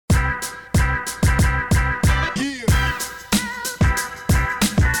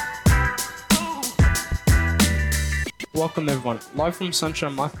welcome everyone. Live from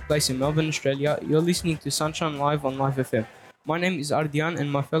Sunshine Marketplace in Melbourne, Australia, you're listening to Sunshine Live on Live FM. My name is Ardian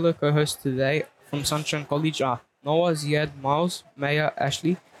and my fellow co-hosts today from Sunshine College are Noah, Ziad, Miles, Maya,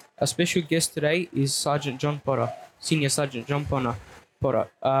 Ashley. Our special guest today is Sergeant John Potter, Senior Sergeant John Potter.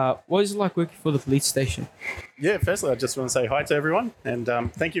 What is it like working for the police station? Yeah, firstly, I just want to say hi to everyone and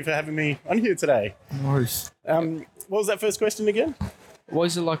thank you for having me on here today. No worries. What was that first question again? What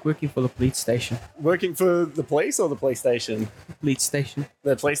is it like working for the police station? Working for the police or the police station? Police station.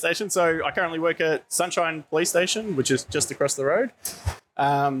 The police station. So I currently work at Sunshine Police Station, which is just across the road.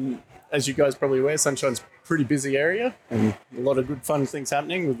 As you guys probably aware, Sunshine's a pretty busy area and a lot of good fun things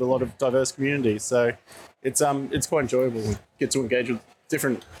happening with a lot of diverse communities. So it's quite enjoyable. We get to engage with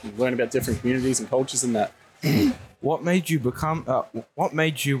learn about different communities and cultures and that. What made you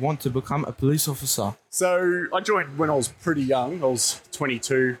want to become a police officer? So I joined when I was pretty young. I was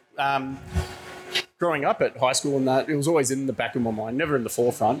 22. Growing up at high school and that, it was always in the back of my mind, never in the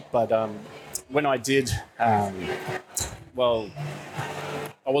forefront. But when I did, I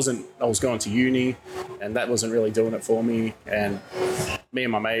was going to uni and that wasn't really doing it for me. And me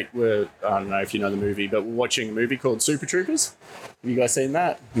and my mate were, I don't know if you know the movie, but we're watching a movie called Super Troopers. Have you guys seen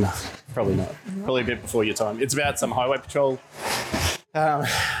that? No, probably not. Probably a bit before your time. It's about some highway patrol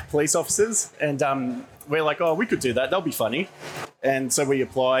police officers. And we're like, oh, we could do that. That'll be funny. And so we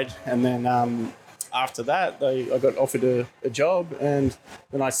applied. And then after that, I got offered a job. And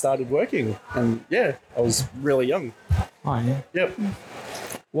then I started working. And yeah, I was really young. Oh, yeah. Yep.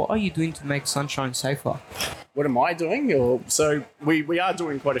 What are you doing to make Sunshine safer? What am I doing? So we are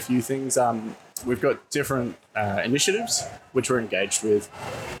doing quite a few things. We've got different initiatives which we're engaged with.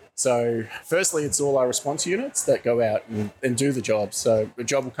 So firstly, it's all our response units that go out and do the job. So a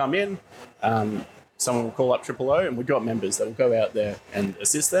job will come in, someone will call up O and we've got members that will go out there and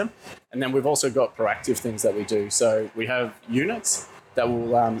assist them. And then we've also got proactive things that we do. So we have units that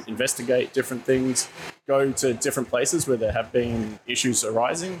will investigate different things, go to different places where there have been issues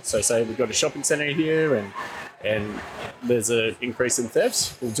arising. So say we've got a shopping centre here and there's an increase in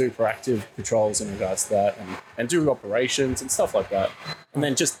thefts, we'll do proactive patrols in regards to that and do operations and stuff like that. And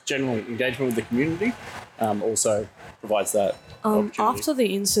then just general engagement with the community also provides that opportunity. After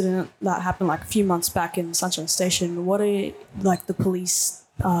the incident that happened like a few months back in Sunshine Station, what are the police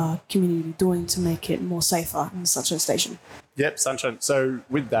community doing to make it more safer in Sunshine Station? Yep, Sunshine. So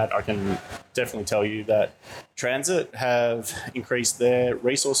with that, I can definitely tell you that Transit have increased their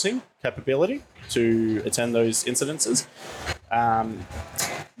resourcing capability to attend those incidences.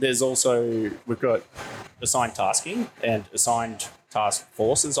 There's also, we've got assigned tasking and assigned task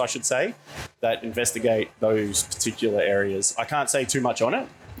forces, I should say, that investigate those particular areas. I can't say too much on it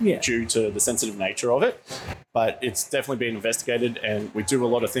due to the sensitive nature of it, but it's definitely been investigated and we do a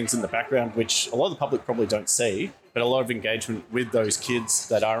lot of things in the background which a lot of the public probably don't see, but a lot of engagement with those kids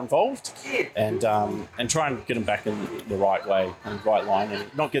that are involved and try and get them back in the right way and right line and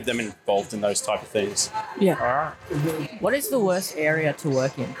not get them involved in those type of things. Yeah. What is the worst area to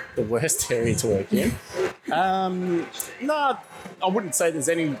work in? The worst area to work in? No, I wouldn't say there's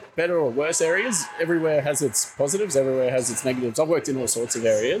any better or worse areas. Everywhere has its positives, everywhere has its negatives. I've worked in all sorts of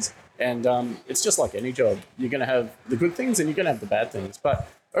areas and it's just like any job. You're going to have the good things and you're going to have the bad things. But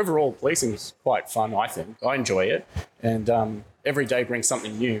overall, policing is quite fun, I think. I enjoy it. And every day brings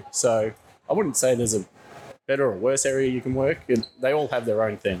something new. So I wouldn't say there's a better or worse area you can work. They all have their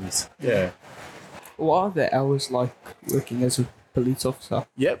own things. Yeah. What are the hours like working as a police officer?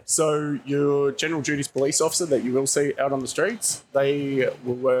 Yep. So your general duties police officer that you will see out on the streets, they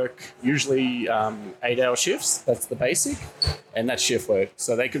will work usually 8-hour shifts. That's the basic. And that's shift work.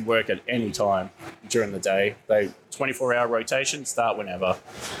 So they could work at any time during the day. They 24-hour rotation, start whenever.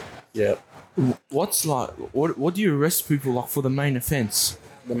 Yep. What do you arrest people like for the main offence?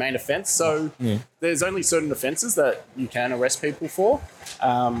 The main offence? So there's only certain offences that you can arrest people for.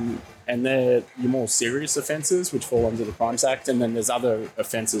 And they're your more serious offences, which fall under the Crimes Act. And then there's other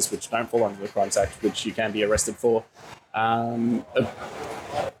offences which don't fall under the Crimes Act, which you can be arrested for. A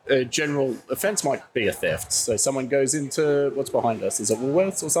general offence might be a theft. So someone goes into, what's behind us? Is it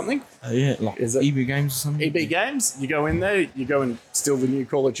Woolworths or something? Is it EB Games or something? EB Games, you go in there, you go and steal the new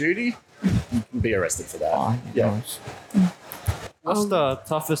Call of Duty, you can be arrested for that. Oh, yeah. Nice. What's the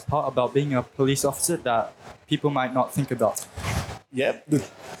toughest part about being a police officer that people might not think about? Yep.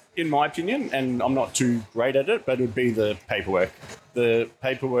 In my opinion, and I'm not too great at it, but it would be the paperwork. The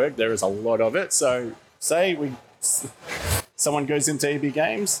paperwork, there is a lot of it. So say someone goes into EB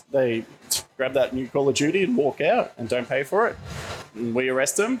Games, they grab that new Call of Duty and walk out and don't pay for it. And we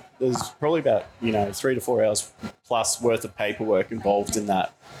arrest them. There's probably about 3 to 4 hours plus worth of paperwork involved in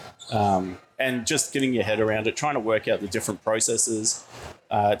that. And just getting your head around it, trying to work out the different processes.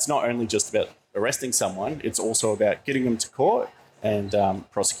 It's not only just about arresting someone, it's also about getting them to court and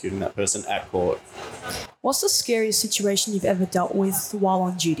prosecuting that person at court. What's the scariest situation you've ever dealt with while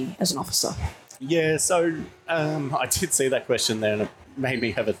on duty as an officer? Yeah, so I did see that question there and it made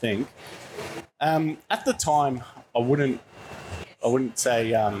me have a think. At the time, I wouldn't say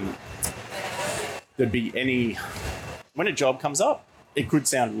there'd be any... When a job comes up, it could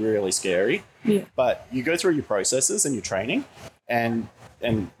sound really scary, Yeah. but you go through your processes and your training, and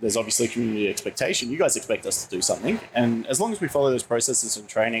there's obviously community expectation. You guys expect us to do something, and as long as we follow those processes and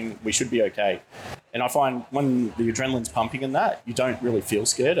training, we should be okay. And I find when the adrenaline's pumping in that, you don't really feel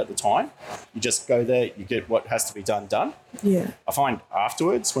scared at the time. You just go there, you get what has to be done. Yeah. I find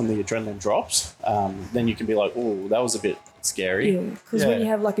afterwards, when the adrenaline drops, then you can be like, oh, that was a bit scary. Yeah. Because when you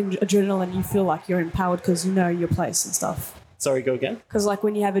have like adrenaline, you feel like you're empowered because you know your place and stuff. Sorry, go again? Because like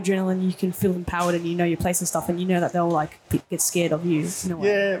when you have adrenaline, you can feel empowered and you know your place and stuff, and you know that they'll like get scared of you in a way.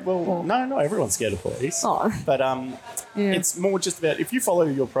 Yeah, well, no, not everyone's scared of police. Oh. But Yeah. it's more just about if you follow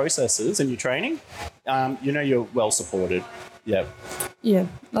your processes and your training, you know you're well supported. Yeah. Yeah,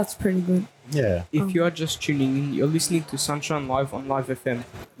 that's pretty good. Yeah. If you are just tuning in, you're listening to Sunshine Live on Live FM,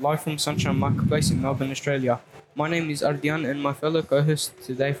 live from Sunshine Marketplace in Melbourne, Australia. My name is Ardian and my fellow co-hosts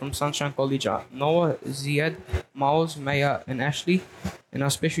today from Sunshine College are Noah, Ziad, Miles, Maya and Ashley. And our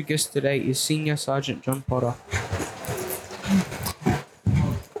special guest today is Senior Sergeant John Potter.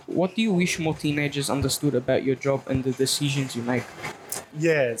 What do you wish more teenagers understood about your job and the decisions you make?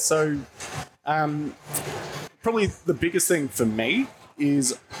 Yeah, so probably the biggest thing for me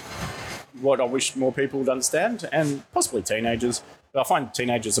is what I wish more people would understand, and possibly teenagers, but I find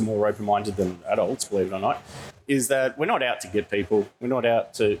teenagers are more open-minded than adults, believe it or not, is that we're not out to get people. We're not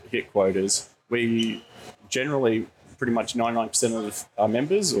out to hit quotas. We generally, pretty much 99% of our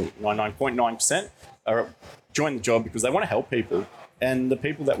members, or 99.9%, are join the job because they want to help people. And the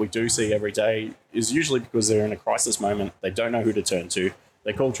people that we do see every day is usually because they're in a crisis moment. They don't know who to turn to.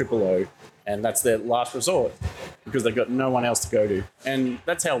 They call 000, and that's their last resort because they've got no one else to go to. And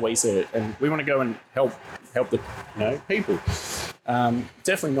that's how we see it. And we want to go and help the people.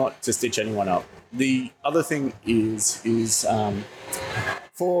 Definitely not to stitch anyone up. The other thing is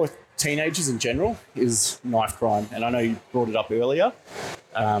for teenagers in general is knife crime. And I know you brought it up earlier.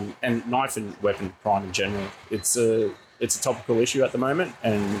 And knife and weapon crime in general. It's a topical issue at the moment,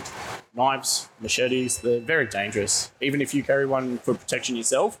 and knives, machetes, they're very dangerous. Even if you carry one for protection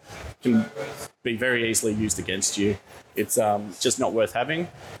yourself, can be very easily used against you. It's just not worth having.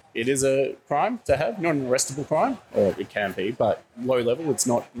 It is a crime to have, not an arrestable crime, or it can be, but low level, it's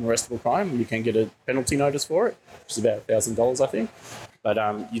not an arrestable crime. You can get a penalty notice for it, which is about $1,000, I think. But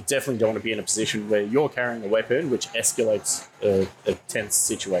you definitely don't want to be in a position where you're carrying a weapon, which escalates a tense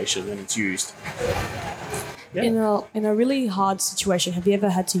situation and it's used. Yeah. In a really hard situation, have you ever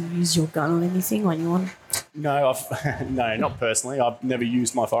had to use your gun on anything on your own? No, no, not personally. I've never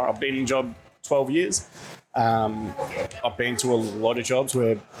used my firearm. I've been in job 12 years. I've been to a lot of jobs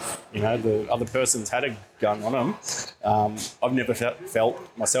where, the other person's had a gun on them. I've never felt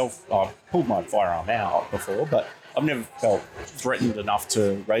myself, I've pulled my firearm out before, but I've never felt threatened enough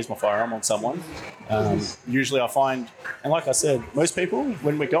to raise my firearm on someone. Usually I find, and like I said, most people,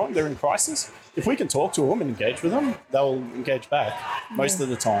 when we're going, they're in crisis. If we can talk to them and engage with them, they'll engage back most of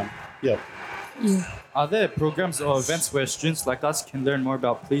the time. Yeah. Yeah. Are there programs or events where students like us can learn more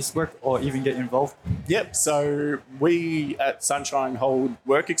about police work or even get involved? Yep. So we at Sunshine hold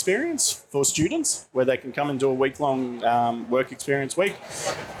work experience for students where they can come and do a week-long work experience week.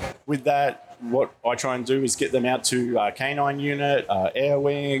 With that, what I try and do is get them out to Canine Unit, Air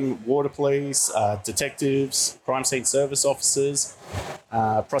Wing, Water Police, detectives, crime scene service officers,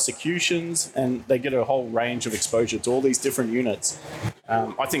 prosecutions, and they get a whole range of exposure to all these different units.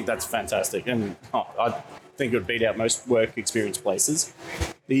 I think that's fantastic, and I think it would beat out most work experience places.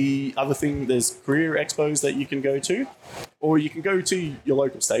 The other thing, there's career expos that you can go to, or you can go to your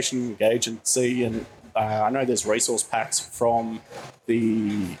local station and engage and see, and I know there's resource packs from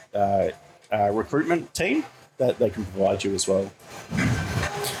the recruitment team that they can provide you as well.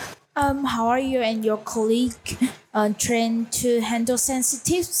 How are you and your colleague trained to handle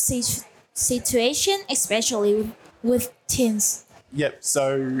sensitive situation, especially with teens? Yep.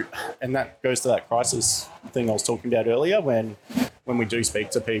 So, and that goes to that crisis thing I was talking about earlier. When we do speak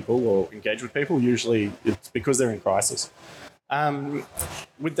to people or engage with people, usually it's because they're in crisis.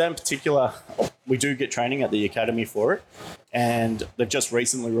 With that in particular, we do get training at the academy for it, and they've just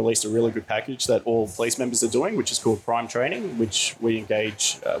recently released a really good package that all police members are doing, which is called Prime Training, which we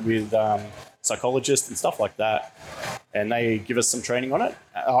engage with psychologists and stuff like that. and they give us some training on it.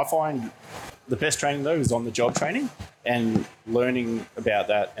 I find the best training though is on the job training and learning about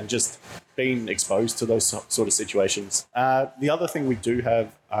that and just being exposed to those sort of situations. The other thing we do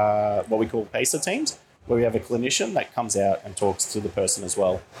have what we call PACER teams, where we have a clinician that comes out and talks to the person as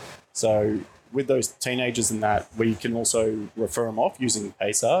well. So with those teenagers and that, we can also refer them off using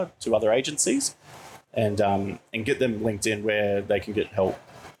PACER to other agencies and get them linked in where they can get help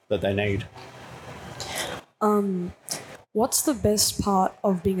that they need. What's the best part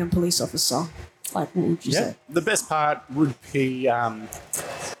of being a police officer? Like, what would you say? The best part would be, I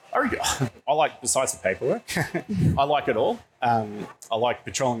like, besides the paperwork, I like it all. I like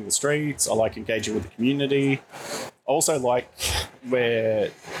patrolling the streets. I like engaging with the community. I also like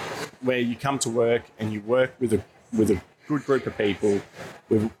where you come to work and you work with a good group of people.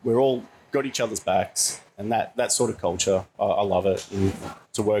 We're all got each other's backs, and that sort of culture, I love it. And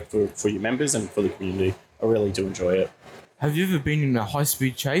to work for your members and for the community, I really do enjoy it. Have you ever been in a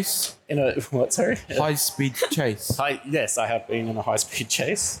high-speed chase? In a what? Sorry. High-speed chase. Yes, I have been in a high-speed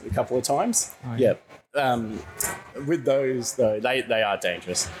chase a couple of times. Oh, yeah. With those though, they are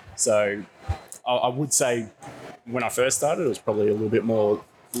dangerous. So I would say when I first started, it was probably a little bit more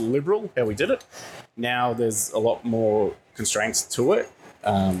liberal how we did it. Now there's a lot more constraints to it,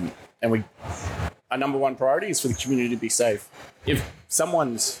 and our number one priority is for the community to be safe. If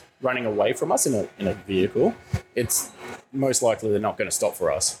someone's running away from us in a vehicle, it's most likely they're not going to stop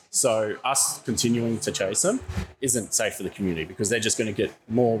for us. So us continuing to chase them isn't safe for the community because they're just going to get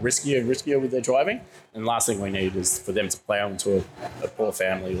more riskier and riskier with their driving. And the last thing we need is for them to plow into a poor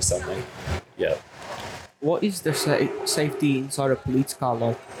family or something. Yeah. What is the safety inside a police car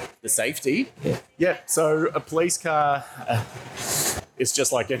like? The safety? Yeah. Yeah. So a police car is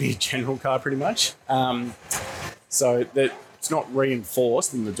just like any general car pretty much. So that it's not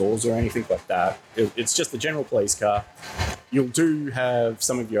reinforced in the doors or anything like that. It's just the general police car. You'll do have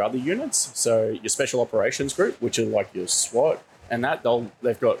some of your other units, so your special operations group, which are like your SWAT, and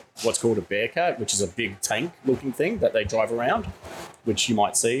they've got what's called a Bearcat, which is a big tank-looking thing that they drive around, which you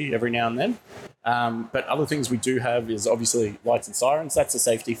might see every now and then. But other things we do have is obviously lights and sirens. That's a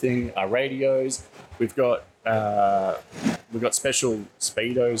safety thing. Our radios. We've got special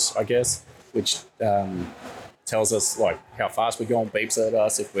speedos, I guess, which tells us like how fast we're going, beeps at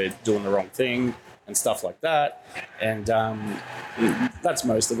us if we're doing the wrong thing and stuff like that. And that's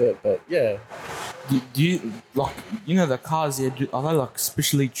most of it. But yeah. Do you like the cars here? Are they like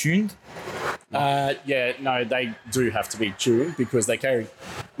specially tuned? Yeah, no, they do have to be tuned because they carry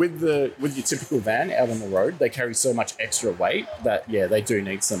with your typical van out on the road. They carry so much extra weight that they do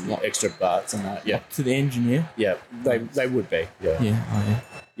need some extra parts and that. Yeah, To the engineer. Yeah, they would be. Yeah. Yeah. Oh, yeah.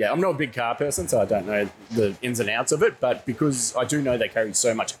 Yeah, I'm not a big car person, so I don't know the ins and outs of it. But because I do know they carry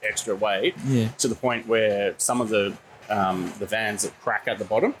so much extra weight to the point where some of the vans that crack at the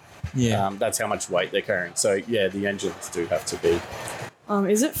bottom. Yeah. That's how much weight they're carrying. So yeah, the engines do have to be.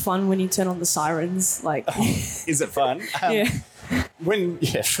 Is it fun when you turn on the sirens? Like, Is it fun? yeah. When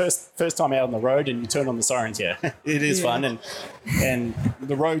first time out on the road and you turn on the sirens, it is fun, and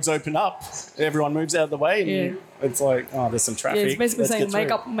the roads open up, everyone moves out of the way, and it's like, oh, there's some traffic. Yeah, it's basically Let's saying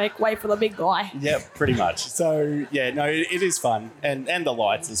get make way for the big guy. Yeah, pretty much. So it is fun, and the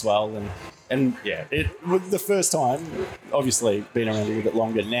lights as well, and it was the first time. Obviously, being around a little bit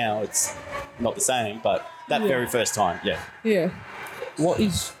longer now, it's not the same, but that very first time, Yeah. What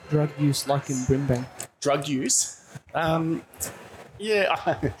is drug use like in Brimbank? drug use.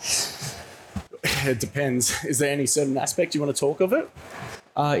 It depends. Is there any certain aspect you want to talk of it?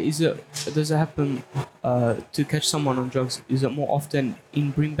 Does it happen to catch someone on drugs? Is it more often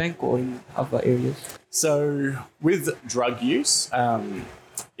in Brimbank or in other areas? So with drug use,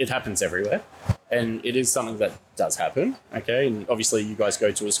 it happens everywhere, and it is something that does happen. Okay, and obviously you guys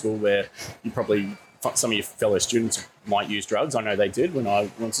go to a school where you probably some of your fellow students might use drugs. I know they did when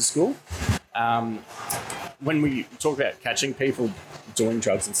I went to school. When we talk about catching people doing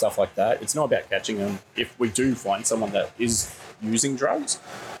drugs and stuff like that, it's not about catching them. If we do find someone that is using drugs,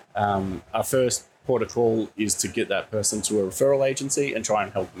 our first port of call is to get that person to a referral agency and try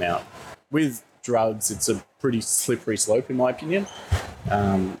and help them out. With drugs, it's a pretty slippery slope, in my opinion.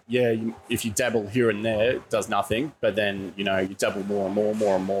 If you dabble here and there, it does nothing. But then, you dabble more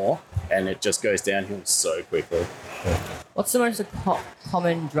and more, and it just goes downhill so quickly. What's the most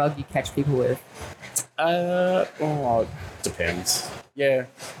common drug you catch people with? It depends. Yeah,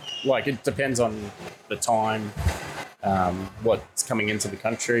 like it depends on the time, what's coming into the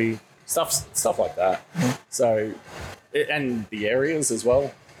country, stuff like that. So, and the areas as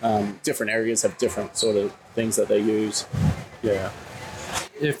well. Different areas have different sort of things that they use. Yeah.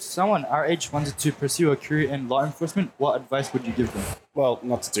 If someone our age wanted to pursue a career in law enforcement, what advice would you give them? Well,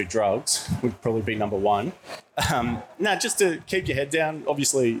 not to do drugs would probably be number one. No, just to keep your head down.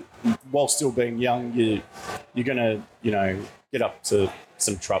 Obviously, while still being young, you're gonna get up to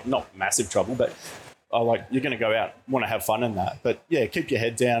some trouble, not massive trouble, but you're gonna go out, want to have fun in that. But yeah, keep your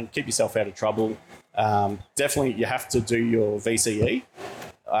head down, keep yourself out of trouble. Definitely, you have to do your VCE.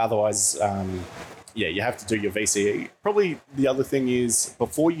 Otherwise, you have to do your VCE. Probably the other thing is,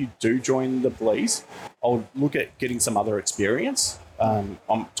 before you do join the police, I'll look at getting some other experience.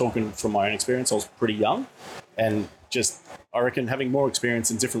 I'm talking from my own experience. I was pretty young, and I reckon having more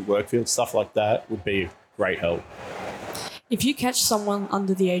experience in different work fields, stuff like that, would be a great help. If you catch someone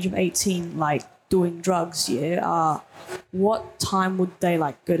under the age of 18, like doing drugs, what time would they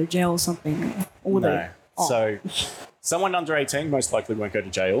go to jail or something? Or would No. So someone under 18 most likely won't go to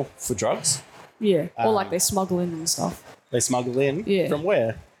jail for drugs. Yeah, or they smuggle in and stuff. They smuggle in? Yeah. From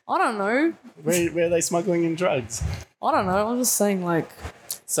where? I don't know. Where are they smuggling in drugs? I don't know. I'm just saying,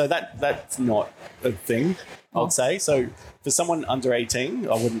 So that's not a thing, I would say. So for someone under 18,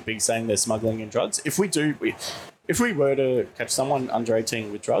 I wouldn't be saying they're smuggling in drugs. If we were to catch someone under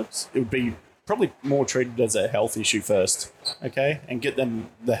 18 with drugs, it would be probably more treated as a health issue first, okay? And get them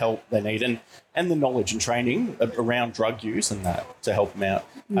the help they need and the knowledge and training around drug use and that to help them out.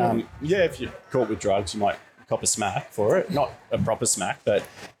 If you're caught with drugs, you might cop a smack for it. Not a proper smack, but,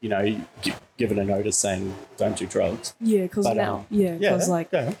 given a notice saying don't do drugs. Yeah, because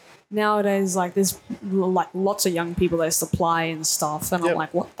nowadays, there's lots of young people that supply and stuff, and I'm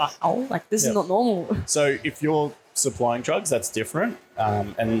like, what the hell? This is not normal. So if you're supplying drugs, that's different,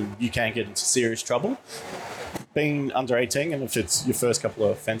 and you can get into serious trouble. Being under 18, and if it's your first couple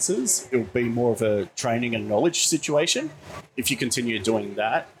of offences, it'll be more of a training and knowledge situation. If you continue doing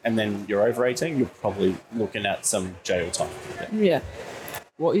that and then you're over 18, you're probably looking at some jail time. Yeah.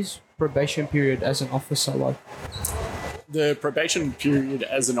 What is probation period as an officer like? The probation period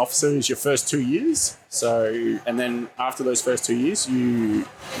as an officer is your first 2 years. And then after those first 2 years, you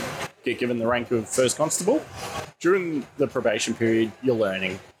get given the rank of first constable. During the probation period, you're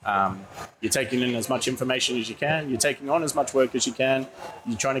learning. You're taking in as much information as you can. You're taking on as much work as you can.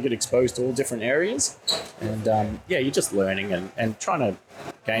 You're trying to get exposed to all different areas. And you're just learning and trying to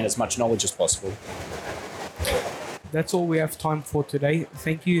gain as much knowledge as possible. That's all we have time for today.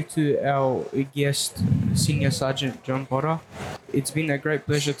 Thank you to our guest, Senior Sergeant John Potter. It's been a great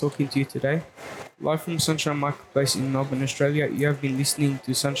pleasure talking to you today. Live from Sunshine Marketplace in Melbourne, Australia, you have been listening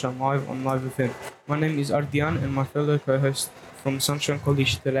to Sunshine Live on Live FM. My name is Ardian, and my fellow co-hosts from Sunshine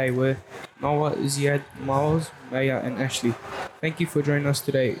College today were Noah, Ziad, Miles, Maya, and Ashley. Thank you for joining us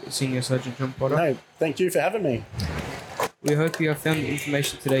today, Senior Sergeant John Potter. No, thank you for having me. We hope you have found the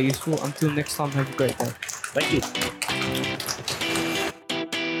information today useful. Until next time, have a great day. Thank you.